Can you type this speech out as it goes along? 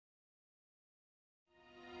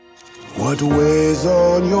What weighs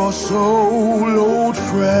on your soul, old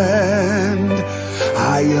friend?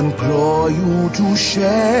 I implore you to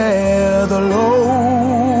share the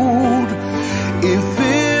load. If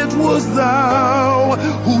it was thou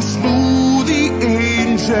who slew the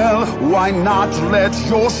angel, why not let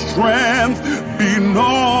your strength be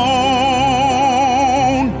known?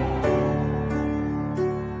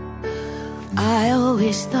 I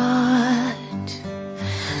always thought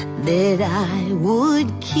that I would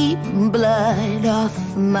keep blood off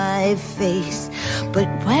my face, but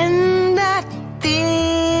when that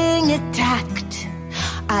thing attacked,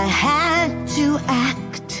 I had to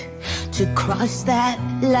act to cross that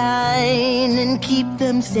line and keep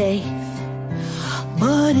them safe.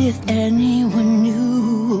 But if anyone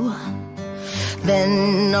knew,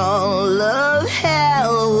 then all of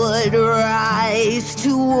hell would rise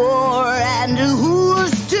to war, and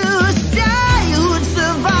who's to say who'd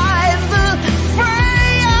survive the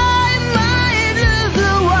fray? I might lose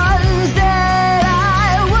the ones that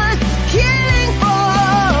I was killing for,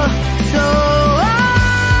 so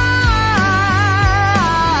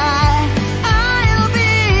I'll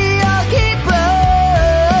be your keeper.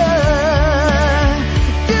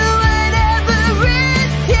 Do whatever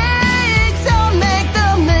it takes, I'll make the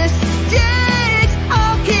mistakes,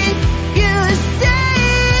 I'll keep you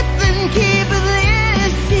safe and keep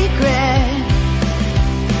this secret.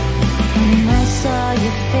 When I saw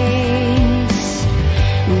your face,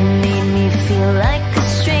 you made me feel like